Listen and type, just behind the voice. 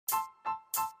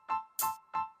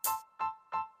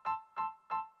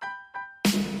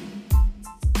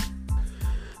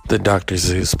The Dr.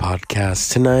 Zeus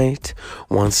podcast tonight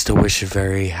wants to wish a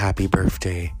very happy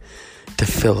birthday to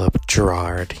Philip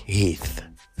Gerard Heath.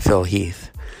 Phil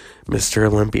Heath, Mr.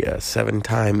 Olympia,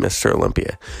 7-time Mr.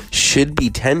 Olympia. Should be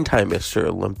 10-time Mr.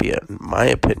 Olympia, in my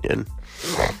opinion.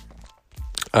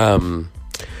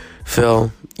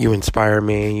 Phil, you inspire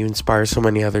me. You inspire so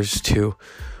many others to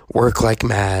work like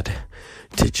mad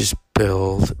to just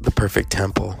build the perfect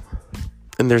temple.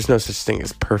 And there's no such thing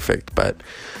as perfect, but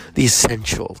the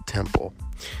essential temple.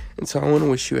 And so I want to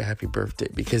wish you a happy birthday,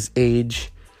 because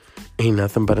age ain't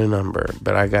nothing but a number.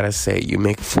 But I gotta say, you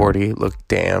make 40 look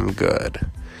damn good.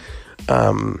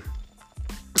 I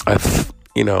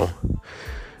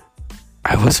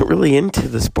wasn't really into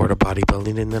the sport of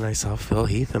bodybuilding, and then I saw Phil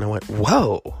Heath, and I went,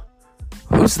 whoa,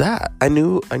 who's that? I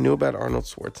knew about Arnold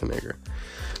Schwarzenegger,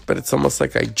 but it's almost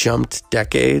like I jumped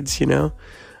decades,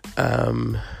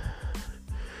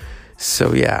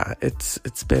 So yeah, it's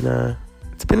been a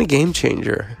game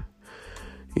changer,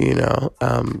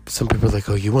 Some people are like,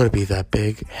 oh, you want to be that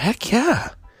big? Heck yeah.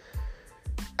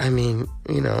 I mean,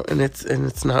 and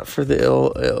it's not for the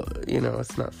ill,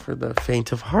 it's not for the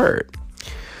faint of heart.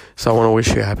 So I want to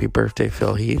wish you a happy birthday,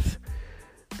 Phil Heath.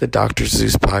 The Dr.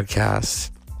 Zeus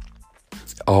podcast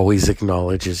always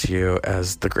acknowledges you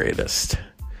as the greatest.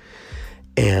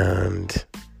 And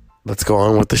let's go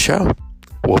on with the show.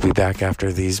 We'll be back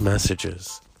after these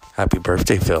messages. Happy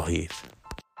birthday, Phil Heath.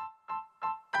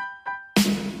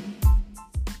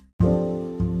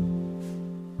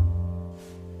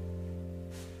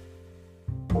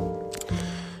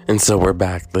 And so we're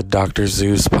back. The Dr.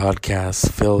 Zeus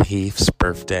podcast, Phil Heath's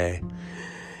birthday.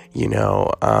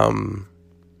 I'm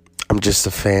just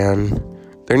a fan.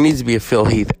 There needs to be a Phil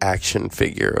Heath action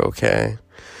figure, okay?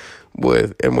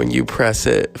 And when you press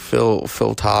it, Phil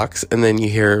talks, and then you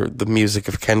hear the music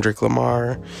of Kendrick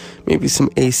Lamar, maybe some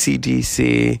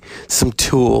AC/DC, some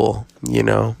Tool,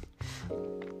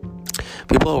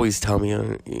 People always tell me,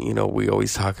 we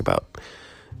always talk about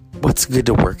what's good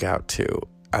to work out to.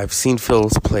 I've seen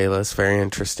Phil's playlist, very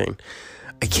interesting.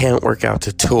 I can't work out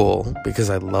to Tool because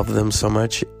I love them so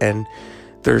much, and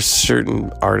there's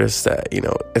certain artists that,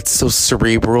 it's so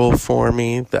cerebral for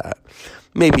me that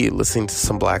maybe listening to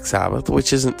some Black Sabbath,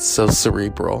 which isn't so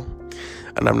cerebral.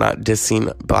 And I'm not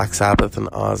dissing Black Sabbath and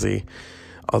Ozzy.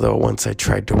 Although once I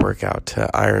tried to work out to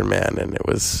Iron Man, and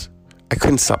I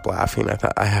couldn't stop laughing. I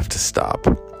thought, I have to stop.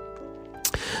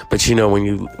 But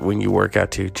when you work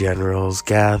out to Generals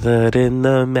Gathered in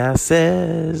the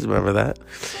Masses, remember that?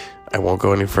 I won't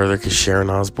go any further because Sharon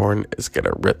Osbourne is going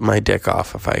to rip my dick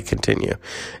off if I continue.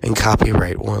 And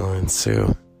copyright will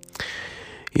ensue.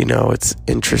 It's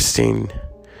interesting,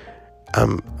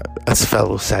 as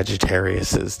fellow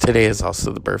Sagittariuses, today is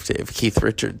also the birthday of Keith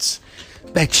Richards.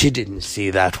 Bet you didn't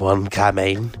see that one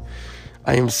coming.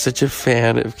 I am such a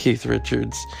fan of Keith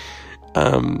Richards.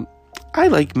 I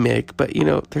like Mick, but,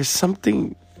 there's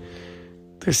something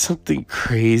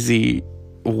crazy,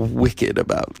 wicked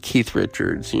about Keith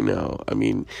Richards, I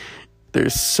mean,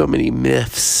 there's so many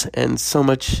myths and so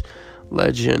much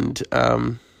legend,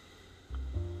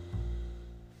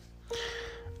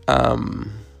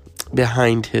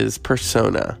 behind his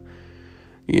persona.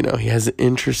 He has an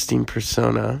interesting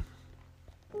persona.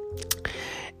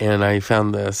 And I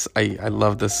found this, I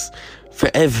love this. For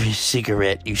every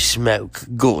cigarette you smoke,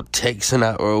 God takes an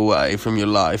hour away from your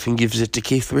life and gives it to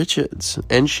Keith Richards.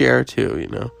 And Cher too,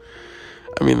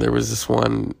 I mean, there was this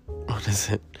one, what is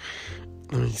it?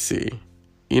 Let me see.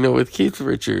 With Keith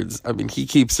Richards, I mean, he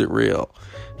keeps it real.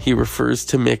 He refers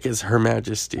to Mick as Her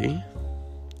Majesty.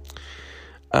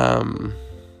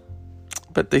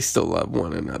 But they still love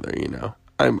one another,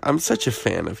 I'm such a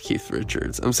fan of Keith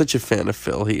Richards. I'm such a fan of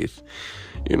Phil Heath.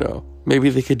 Maybe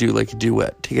they could do like a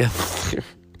duet together.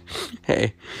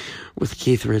 Hey, with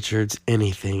Keith Richards,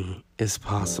 anything is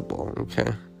possible,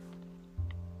 okay?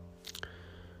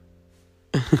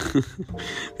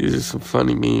 These are some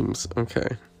funny memes,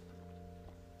 okay?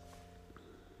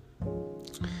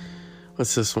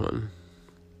 What's this one?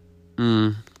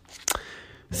 I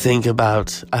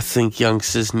think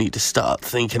youngsters need to start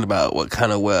thinking about what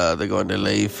kind of world they're going to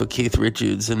leave for Keith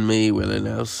Richards and me, Willie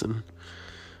Nelson.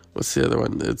 What's the other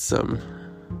one? It's, oh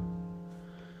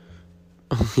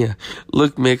yeah.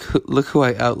 Look, Mick, look who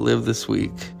I outlived this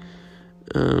week.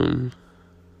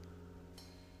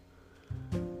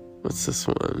 What's this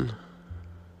one?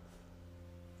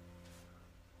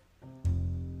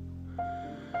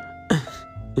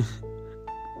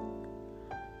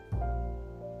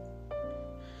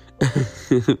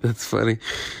 That's funny.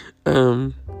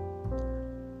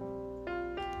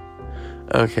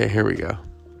 Okay, here we go.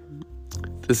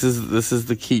 This is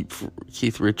the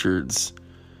Keith Richards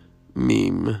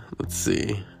meme. Let's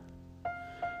see.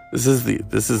 This is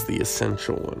the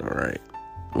essential one, all right.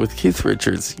 With Keith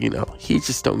Richards, he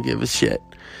just don't give a shit.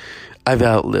 I've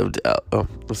outlived.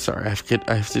 Sorry, I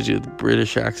have to do the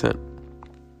British accent.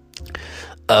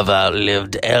 I've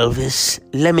outlived Elvis,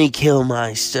 Lemmy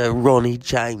Kilmister, Ronnie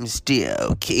James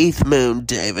Dio, Keith Moon,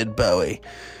 David Bowie,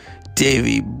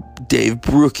 Dave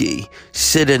Brookie,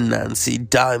 Sid and Nancy,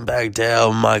 Dimebag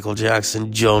Dale, Michael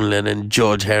Jackson, John Lennon,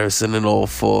 George Harrison, and all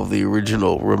 4 of the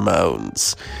original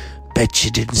Ramones. Bet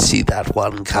you didn't see that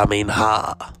one coming,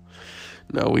 huh?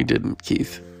 No, we didn't,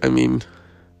 Keith. I mean,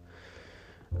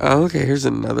 okay, here's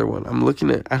another one. I'm looking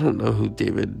at, I don't know who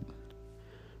David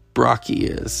Brockie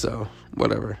is, so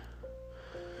whatever.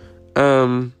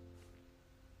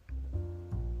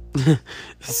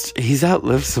 He's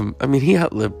outlived he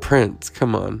outlived Prince.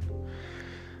 Come on.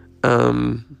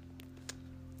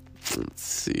 Let's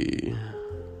see.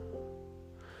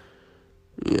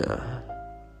 Yeah.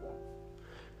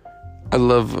 I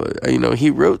love, he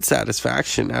wrote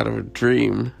Satisfaction out of a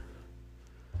dream.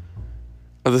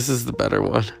 Oh, this is the better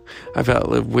one. I've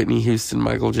outlived Whitney Houston,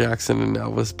 Michael Jackson, and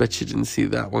Elvis. Bet you didn't see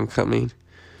that one coming.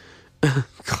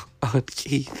 God,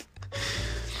 Keith.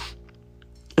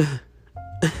 Oh,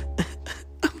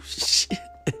 shit.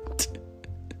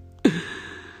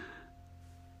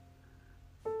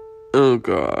 Oh,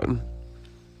 God.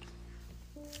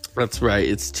 That's right.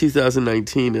 It's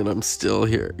 2019 and I'm still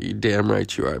here. You damn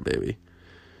right you are, baby.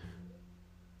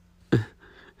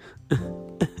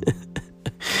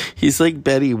 He's like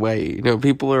Betty White.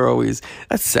 People are always...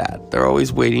 That's sad. They're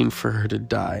always waiting for her to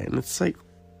die. And it's like,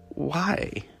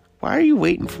 why? Why are you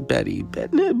waiting for Betty?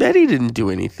 Betty didn't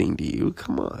do anything to you.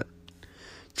 Come on.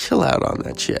 Chill out on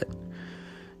that shit.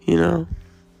 So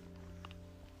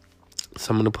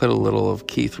I'm going to put a little of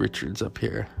Keith Richards up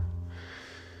here.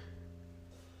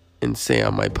 And say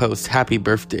on my post, happy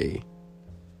birthday,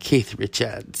 Keith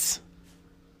Richards.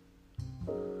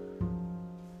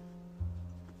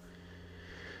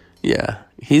 Yeah,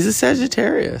 he's a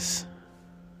Sagittarius.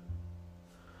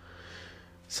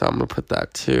 So I'm going to put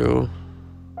that too.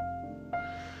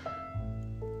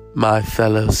 My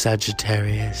fellow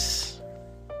Sagittarius.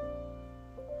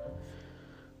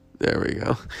 There we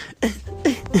go.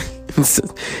 So,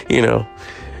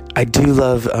 I do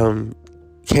love,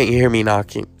 Can't You Hear Me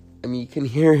Knocking? I mean, you can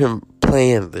hear him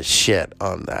playing the shit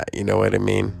on that. You know what I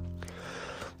mean?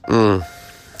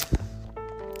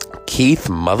 Keith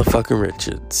motherfucking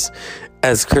Richards.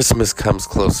 As Christmas comes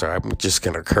closer, I'm just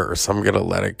going to curse. I'm going to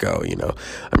let it go,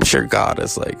 I'm sure God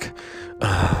is like,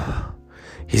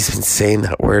 he's been saying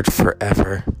that word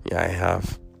forever. Yeah, I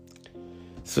have.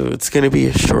 So it's going to be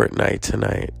a short night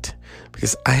tonight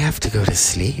because I have to go to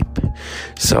sleep.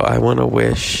 So I want to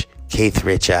wish Keith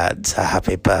Richards a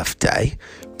happy birthday.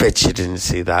 Bet you didn't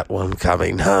see that one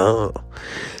coming, huh?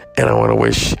 And I want to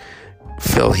wish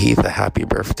Phil Heath a happy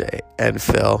birthday. And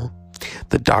Phil,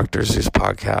 the Dr. Zeus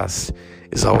podcast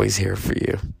is always here for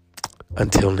you.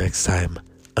 Until next time,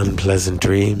 unpleasant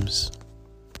dreams.